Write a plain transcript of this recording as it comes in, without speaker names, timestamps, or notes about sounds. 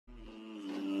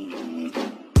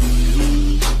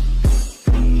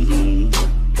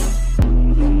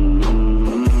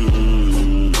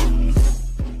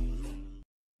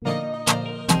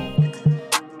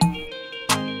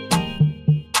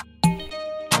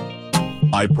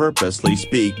I purposely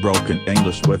speak broken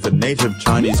English with a native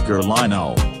Chinese girl I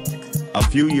know. A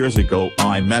few years ago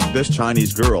I met this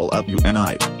Chinese girl at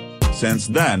uni. Since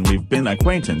then we've been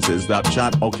acquaintances that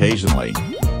chat occasionally.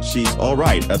 She's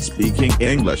alright at speaking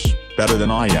English, better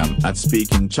than I am at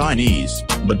speaking Chinese,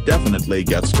 but definitely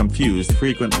gets confused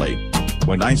frequently.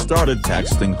 When I started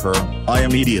texting her, I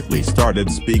immediately started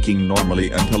speaking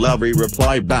normally until every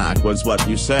reply back was "what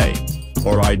you say?"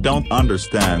 or "I don't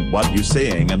understand what you're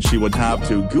saying," and she would have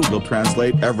to Google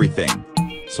Translate everything.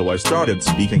 So I started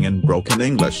speaking in broken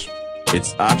English.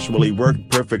 It's actually worked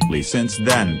perfectly since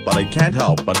then, but I can't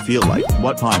help but feel like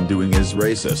what I'm doing is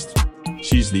racist.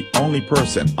 She's the only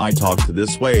person I talk to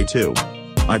this way to.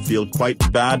 I feel quite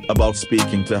bad about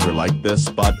speaking to her like this,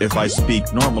 but if I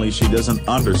speak normally she doesn't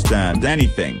understand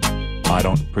anything. I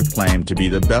don't proclaim to be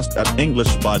the best at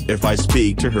English, but if I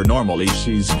speak to her normally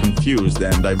she's confused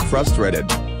and I'm frustrated.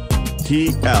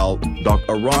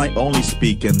 I only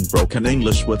speak in broken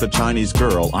English with a Chinese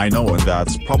girl I know, and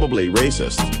that's probably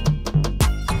racist.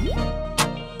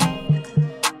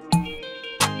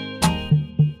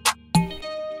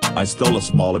 I stole a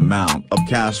small amount of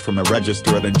cash from a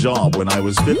register at a job when I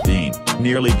was 15,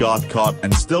 nearly got caught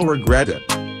and still regret it.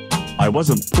 I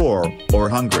wasn't poor or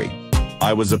hungry.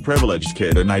 I was a privileged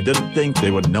kid and I didn't think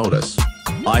they would notice.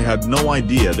 I had no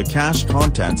idea the cash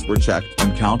contents were checked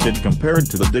and counted compared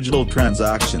to the digital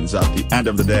transactions at the end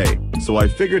of the day, so I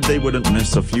figured they wouldn't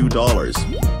miss a few dollars.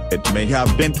 It may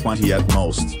have been 20 at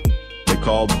most. They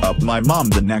called up my mom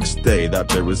the next day that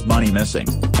there was money missing,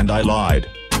 and I lied.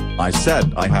 I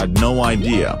said I had no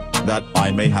idea, that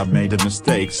I may have made a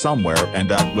mistake somewhere, and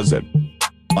that was it.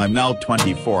 I'm now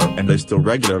 24 and I still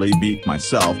regularly beat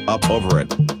myself up over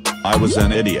it. I was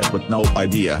an idiot with no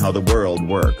idea how the world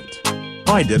worked.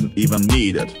 I didn't even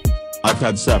need it. I've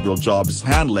had several jobs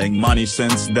handling money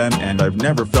since then and I've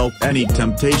never felt any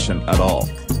temptation at all.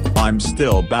 I'm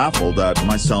still baffled at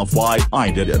myself why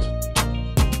I did it.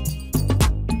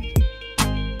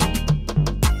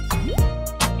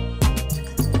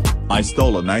 I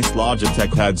stole a nice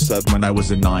Logitech headset when I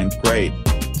was in 9th grade.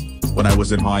 When I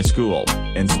was in high school,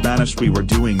 in Spanish we were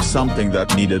doing something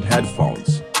that needed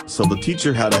headphones, so the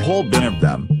teacher had a whole bin of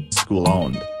them,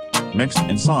 school-owned. Mixed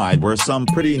inside were some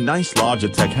pretty nice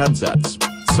Logitech headsets,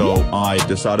 so I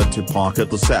decided to pocket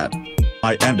the set.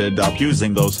 I ended up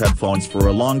using those headphones for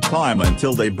a long time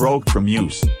until they broke from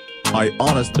use. I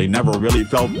honestly never really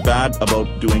felt bad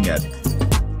about doing it.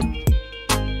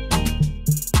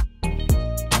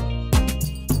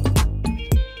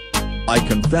 I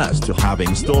confess to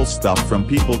having stole stuff from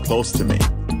people close to me.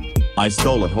 I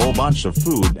stole a whole bunch of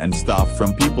food and stuff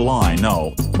from people I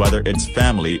know, whether it's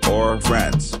family or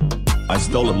friends. I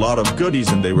stole a lot of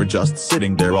goodies and they were just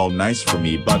sitting there all nice for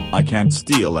me, but I can't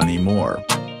steal anymore.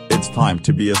 It's time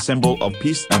to be a symbol of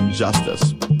peace and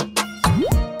justice.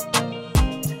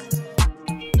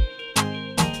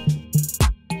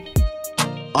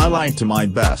 I lied to my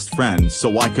best friend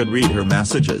so I could read her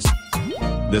messages.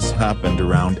 This happened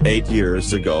around 8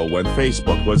 years ago when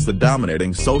Facebook was the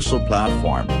dominating social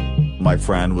platform. My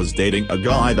friend was dating a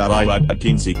guy that I had a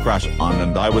teensy crush on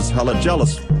and I was hella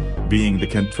jealous. Being the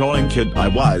controlling kid I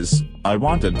was, I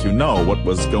wanted to know what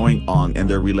was going on in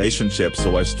their relationship,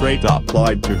 so I straight up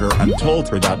lied to her and told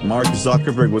her that Mark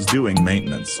Zuckerberg was doing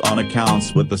maintenance on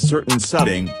accounts with a certain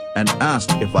setting, and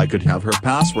asked if I could have her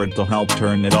password to help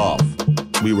turn it off.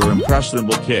 We were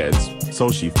impressionable kids,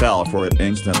 so she fell for it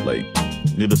instantly.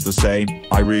 Needless to say,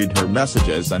 I read her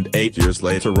messages and 8 years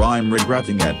later I'm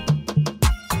regretting it.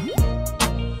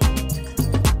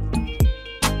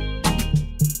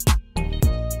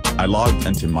 I logged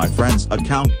into my friend's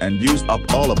account and used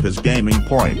up all of his gaming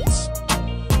points.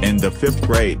 In the 5th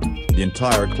grade, the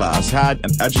entire class had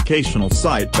an educational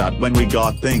site that when we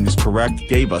got things correct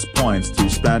gave us points to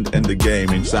spend in the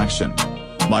gaming section.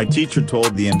 My teacher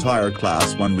told the entire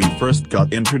class when we first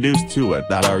got introduced to it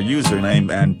that our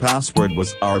username and password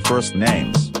was our first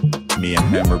names. Me and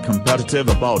him were competitive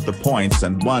about the points,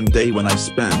 and one day when I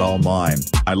spent all mine,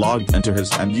 I logged into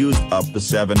his and used up the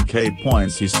 7k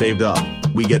points he saved up.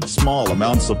 We get small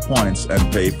amounts of points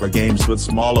and pay for games with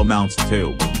small amounts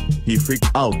too. He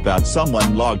freaked out that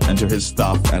someone logged into his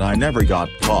stuff and I never got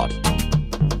caught.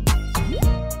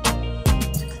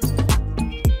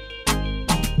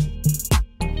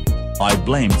 I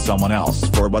blamed someone else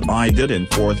for what I did in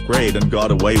 4th grade and got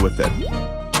away with it.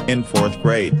 In 4th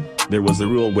grade, there was a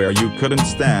rule where you couldn't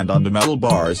stand on the metal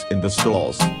bars in the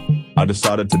stalls. I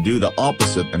decided to do the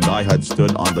opposite and I had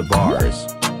stood on the bars.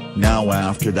 Now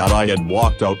after that I had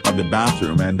walked out of the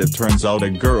bathroom and it turns out a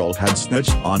girl had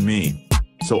snitched on me.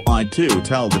 So I too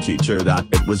tell the teacher that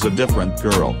it was a different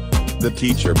girl. The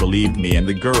teacher believed me and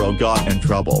the girl got in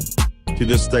trouble. To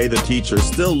this day the teacher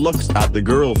still looks at the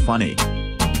girl funny.